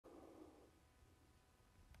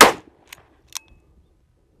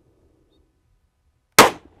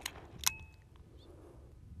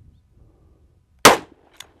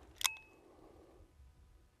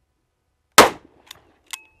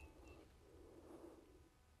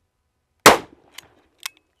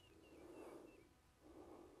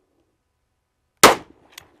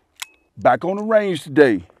Back on the range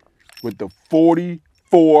today with the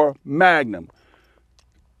 44 Magnum.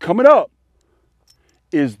 Coming up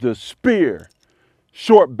is the Speer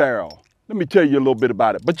short barrel. Let me tell you a little bit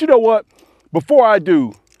about it. But you know what? Before I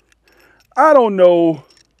do, I don't know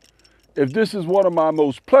if this is one of my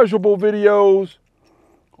most pleasurable videos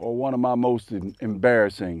or one of my most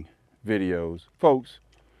embarrassing videos. Folks,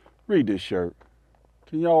 read this shirt.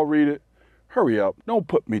 Can y'all read it? Hurry up. Don't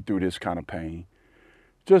put me through this kind of pain.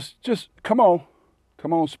 Just come on.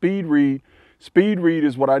 Come on, speed read. Speed read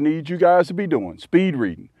is what I need you guys to be doing. Speed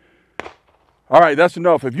reading. All right, that's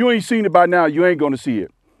enough. If you ain't seen it by now, you ain't going to see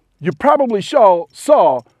it. You probably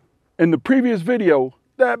saw in the previous video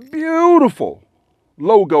that beautiful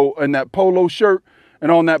logo in that polo shirt and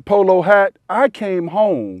on that polo hat. I came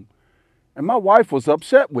home and my wife was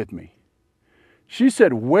upset with me. She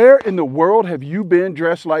said, "Where in the world have you been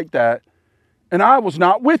dressed like that? And I was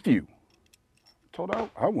not with you." I told her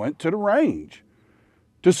I went to the range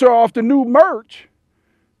to show off the new merch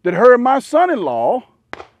that her and my son-in-law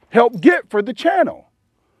helped get for the channel.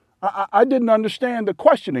 I didn't understand the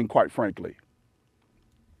questioning, quite frankly.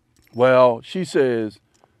 Well, she says,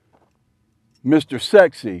 "Mr.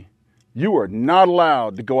 Sexy, you are not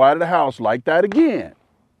allowed to go out of the house like that again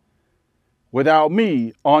without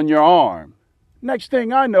me on your arm." Next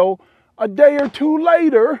thing I know, a day or two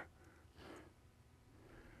later,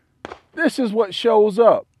 this is what shows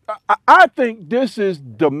up. I think this is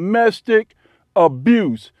domestic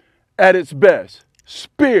abuse at its best.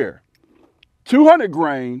 Speer, 200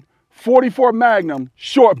 grain, 44 Magnum,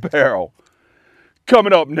 short barrel.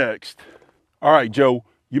 Coming up next. All right, Joe,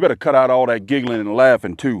 you better cut out all that giggling and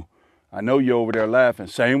laughing too. I know you're over there laughing.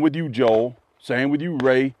 Same with you, Joel. Same with you,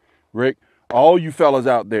 Ray, Rick, all you fellas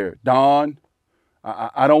out there. Don,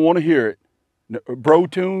 I don't want to hear it. Bro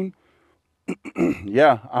Tune,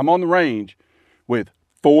 yeah, I'm on the range with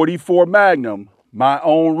 44 Magnum, my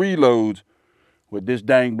own reloads, with this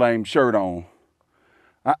dang blame shirt on.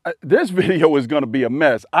 This video is going to be a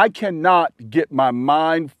mess. I cannot get my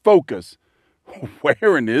mind focused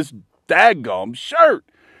wearing this daggum shirt.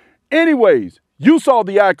 Anyways, you saw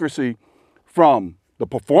the accuracy from the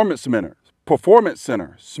Performance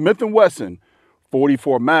Center, Smith & Wesson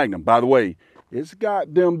 44 Magnum. By the way, it's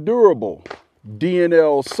got them durable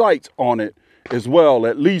DNL sights on it as well,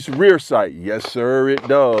 at least rear sight. Yes, sir, it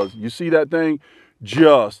does. You see that thing?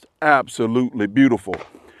 Just absolutely beautiful.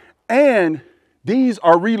 And these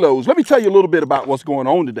are reloads. Let me tell you a little bit about what's going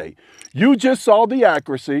on today. You just saw the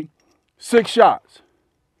accuracy, 6 shots,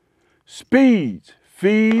 speeds,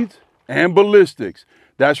 feeds, and ballistics.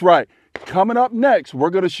 That's right. Coming up next, we're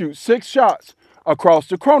going to shoot 6 shots across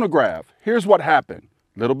the chronograph. Here's what happened.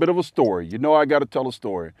 Little bit of a story. You know I got to tell a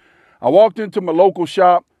story. I walked into my local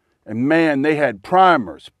shop and man, they had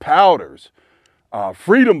primers, powders,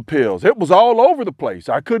 freedom pills. It was all over the place.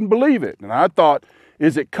 I couldn't believe it. And I thought,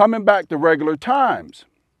 is it coming back to regular times?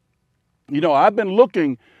 You know, I've been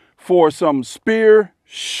looking for some Speer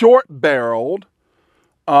short-barreled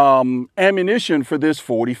ammunition for this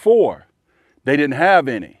 44. They didn't have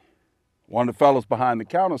any. One of the fellows behind the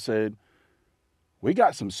counter said, "We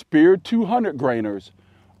got some Speer 200 grainers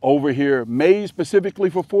over here made specifically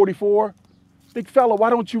for 44. Big fella, why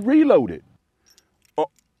don't you reload it?"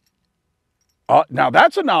 Now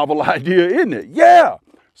that's a novel idea, isn't it? Yeah.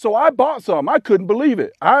 So I bought some. I couldn't believe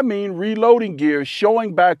it. I mean, reloading gear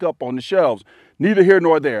showing back up on the shelves. Neither here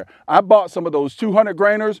nor there. I bought some of those 200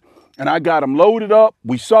 grainers and I got them loaded up.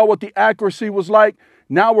 We saw what the accuracy was like.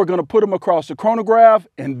 Now we're going to put them across the chronograph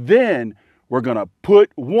and then we're going to put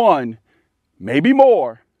one, maybe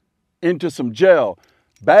more, into some gel.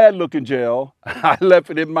 Bad looking gel. I left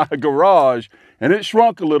it in my garage and it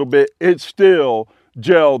shrunk a little bit. It's still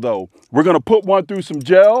gel though. We're going to put one through some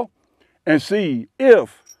gel and see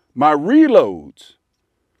if my reloads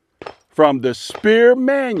from the Speer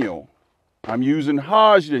manual, I'm using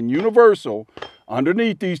Hodgdon Universal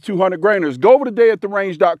underneath these 200 grainers. Go over to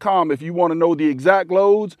dayattherange.com if you want to know the exact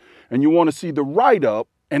loads and you want to see the write-up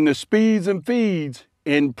and the speeds and feeds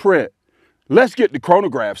in print. Let's get the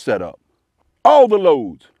chronograph set up. All the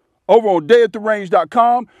loads over on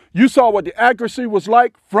dayattherange.com. You saw what the accuracy was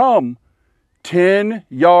like from 10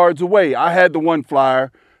 yards away. I had the one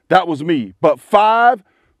flyer. That was me. But 5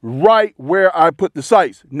 right where I put the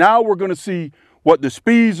sights. Now we're going to see what the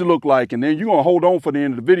speeds look like. And then you're going to hold on for the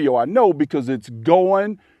end of the video, I know, because it's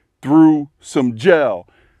going through some gel.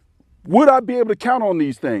 Would I be able to count on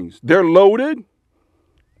these things? They're loaded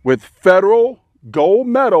with Federal Gold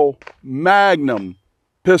Medal Magnum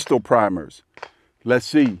pistol primers. Let's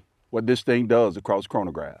see what this thing does across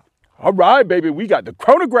chronograph. All right, baby, we got the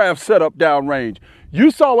chronograph set up downrange. You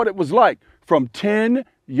saw what it was like from 10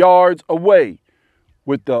 yards away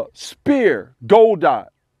with the Speer gold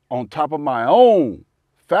dot on top of my own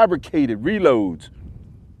fabricated reloads.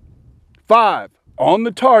 5 on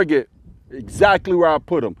the target, exactly where I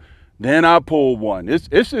put them. Then I pull one. It's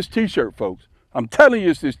this t-shirt, folks. I'm telling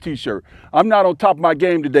you, it's this t-shirt. I'm not on top of my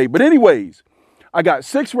game today. But anyways, I got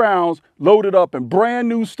 6 rounds loaded up in brand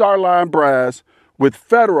new Starline brass with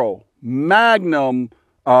 44Magnum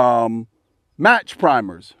match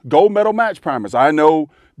primers, gold metal match primers. I know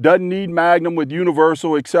doesn't need Magnum with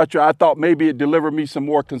Universal, etc. I thought maybe it delivered me some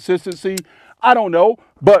more consistency. I don't know,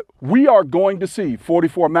 but we are going to see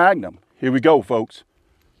 44Magnum. Here we go, folks.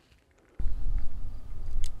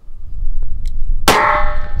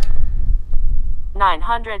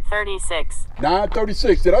 $936.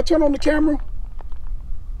 936. Did I turn on the camera?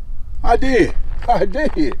 I did.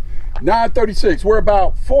 936. We're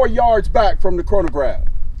about 4 yards back from the chronograph.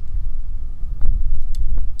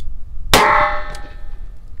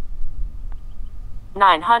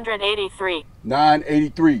 $983.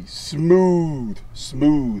 983.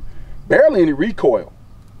 Smooth. Barely any recoil.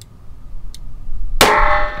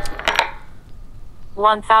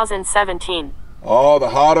 1017. Oh, the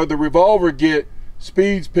hotter the revolver get,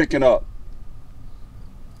 speed's picking up.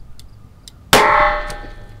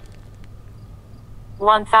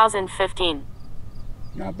 1015.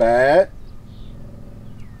 Not bad.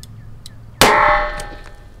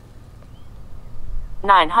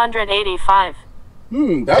 985.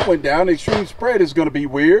 That went down. Extreme spread is going to be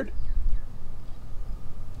weird.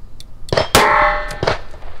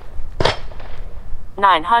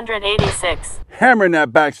 986. Hammering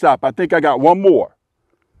that backstop. I think I got one more.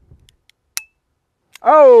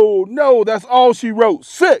 Oh, no, that's all she wrote.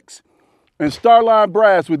 6. And Starline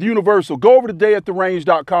brass with Universal. Go over to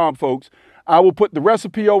dayattherange.com, folks. I will put the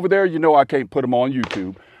recipe over there. You know I can't put them on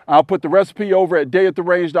YouTube. I'll put the recipe over at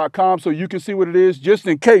dayattherange.com so you can see what it is, just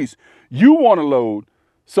in case you want to load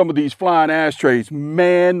some of these flying ashtrays.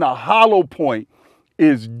 Man, the hollow point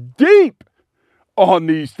is deep on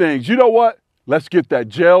these things. You know what? Let's get that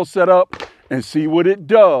gel set up and see what it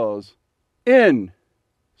does in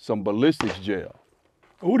some ballistics gel.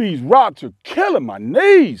 Oh, these rocks are killing my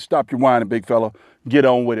knees. Stop your whining, big fella. Get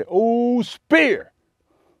on with it. Oh, Speer.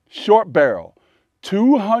 Short barrel.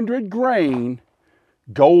 200 grain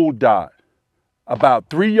gold dot. About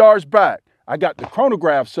 3 yards back. I got the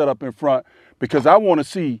chronograph set up in front because I want to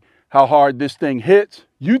see how hard this thing hits.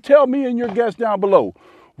 You tell me and your guess down below.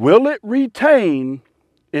 Will it retain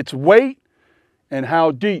its weight? And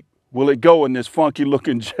how deep will it go in this funky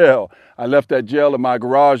looking gel? I left that gel in my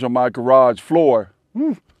garage on my garage floor.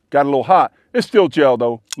 Got a little hot. It's still gel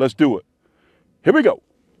though. Let's do it. Here we go.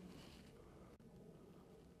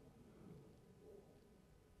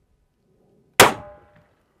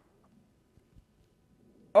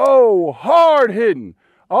 Oh, hard hitting.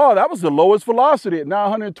 Oh, that was the lowest velocity at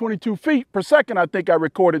 922 feet per second I think I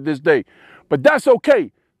recorded this day. But that's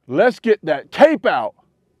okay. Let's get that tape out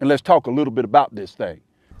and let's talk a little bit about this thing.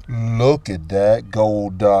 Look at that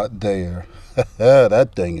gold dot there.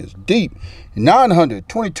 That thing is deep.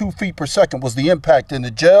 922 feet per second was the impact in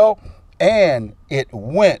the gel, and it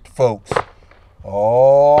went, folks.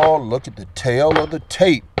 Oh, look at the tail of the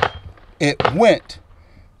tape. It went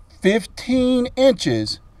 15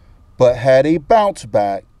 inches, but had a bounce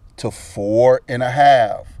back to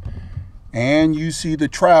 4.5. And you see the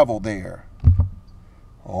travel there.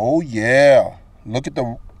 Oh, yeah. Look at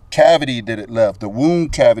the cavity that it left, the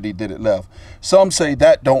wound cavity that it left. Some say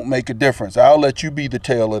that don't make a difference. I'll let you be the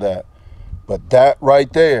tale of that. But that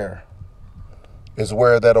right there is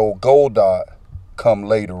where that old gold dot come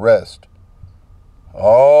lay to rest.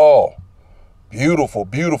 Oh, beautiful,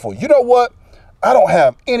 beautiful. You know what? I don't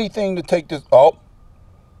have anything to take this. Oh,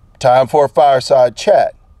 time for a fireside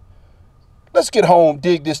chat. Let's get home,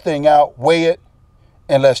 dig this thing out, weigh it,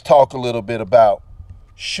 and let's talk a little bit about,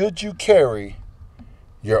 should you carry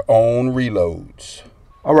your own reloads?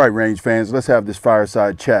 All right, range fans, let's have this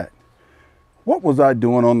fireside chat. What was I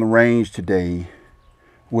doing on the range today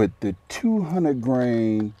with the 200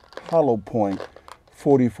 grain hollow point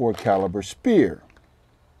 44 caliber Speer?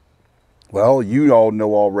 Well, you all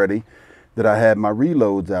know already that I had my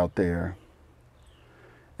reloads out there.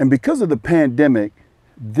 And because of the pandemic,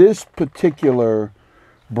 this particular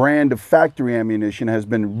brand of factory ammunition has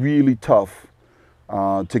been really tough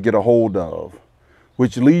to get a hold of,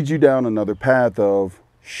 which leads you down another path of,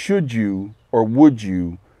 should you or would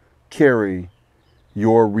you carry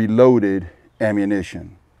your reloaded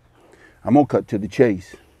ammunition? I'm gonna cut to the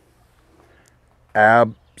chase.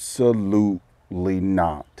 Absolutely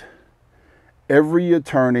not. Every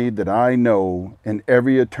attorney that I know and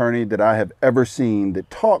every attorney that I have ever seen that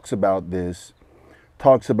talks about this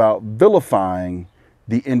talks about vilifying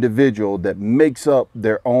the individual that makes up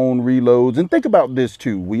their own reloads. And think about this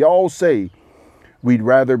too. We all say we'd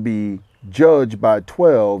rather be judged by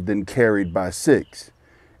 12 than carried by 6.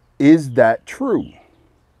 Is that true?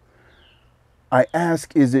 I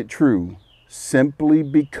ask, is it true? Simply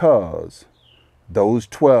because those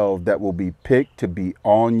 12 that will be picked to be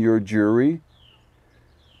on your jury,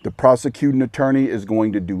 the prosecuting attorney is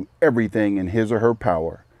going to do everything in his or her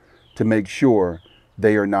power to make sure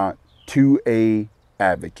they are not 2A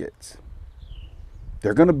advocates.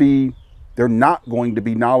 They're not going to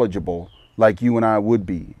be knowledgeable like you and I would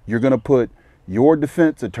be. You're going to put your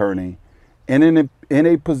defense attorney in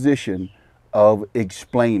a position of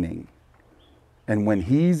explaining. And when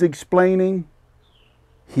he's explaining,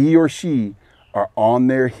 he or she are on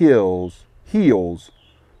their heels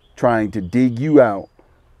trying to dig you out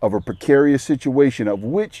of a precarious situation of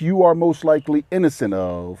which you are most likely innocent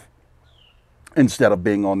of, instead of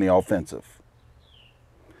being on the offensive.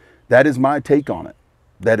 That is my take on it.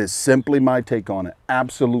 That is simply my take on it.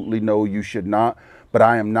 Absolutely no, you should not. But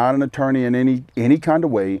I am not an attorney in any kind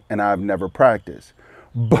of way, and I've never practiced.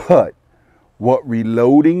 But what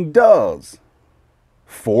reloading does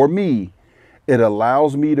for me, it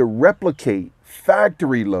allows me to replicate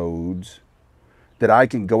factory loads that I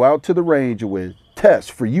can go out to the range with,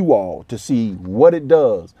 test for you all to see what it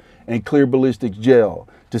does in clear ballistics gel,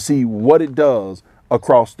 to see what it does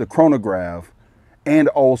across the chronograph, and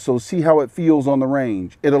also see how it feels on the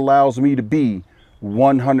range. It allows me to be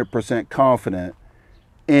 100% confident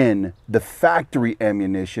in the factory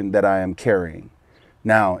ammunition that I am carrying.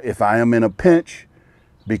 Now, if I am in a pinch,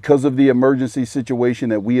 because of the emergency situation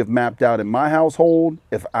that we have mapped out in my household,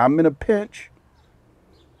 if I'm in a pinch,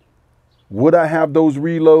 would I have those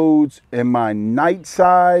reloads in my night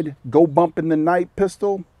side go bump in the night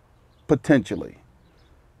pistol? Potentially.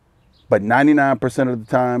 But 99% of the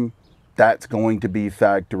time, that's going to be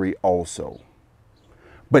factory also.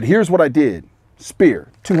 But here's what I did.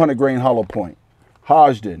 Speer, 200 grain hollow point.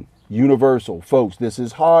 Hodgdon, universal. Folks, this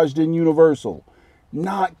is Hodgdon universal.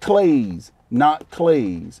 Not clays, not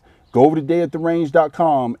clays. Go over to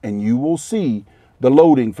dayattherange.com and you will see the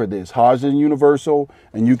loading for this. Hodgdon universal,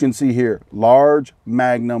 and you can see here, large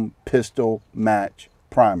Magnum pistol match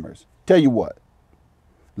primers. Tell you what,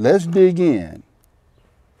 let's dig in.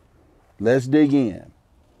 Let's dig in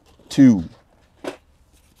to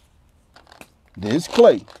this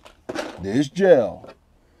clay, this gel,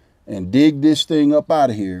 and dig this thing up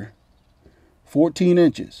out of here. 14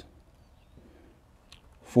 inches.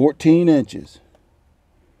 14 inches.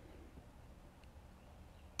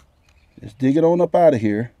 Let's dig it on up out of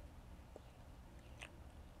here.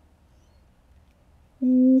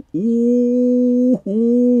 Ooh-wee.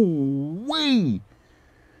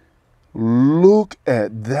 Look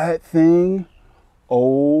at that thing.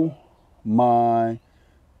 Oh my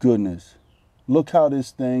goodness. Look how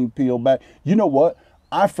this thing peeled back. You know what?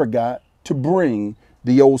 I forgot to bring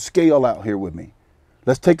the old scale out here with me.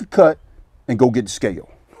 Let's take a cut and go get the scale.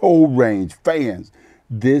 Whole range, fans.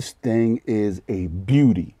 This thing is a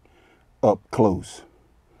beauty up close.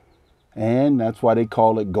 And that's why they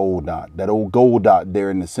call it gold dot. That old gold dot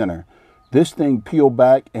there in the center. This thing peeled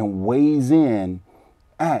back and weighs in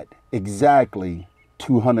at exactly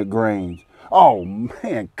 200 grains. Oh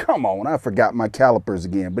man, come on. I forgot my calipers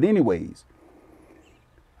again. But anyways,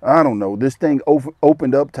 I don't know. This thing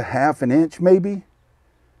opened up to 1/2 inch maybe.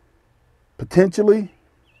 Potentially.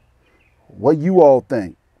 What you all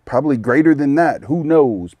think? Probably greater than that. Who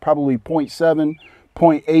knows? Probably 0.7,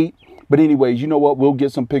 0.8. But anyways, you know what? We'll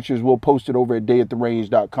get some pictures. We'll post it over at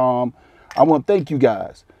dayattherange.com. I want to thank you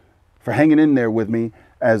guys for hanging in there with me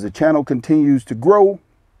as the channel continues to grow.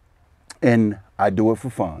 And I do it for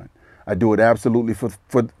fun. I do it absolutely for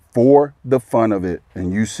the fun of it.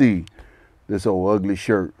 And you see this old ugly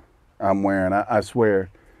shirt I'm wearing. I swear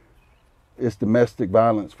it's domestic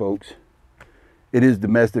violence, folks. It is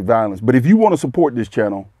domestic violence. But if you want to support this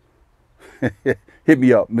channel, hit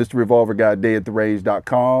me up, Mr. Revolver Guy,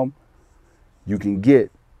 dayattherange.com. You can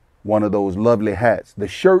get one of those lovely hats. The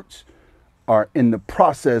shirts are in the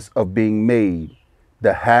process of being made.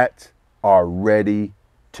 The hats are ready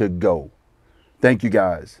to go. Thank you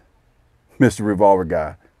guys. Mr. Revolver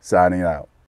Guy, signing out.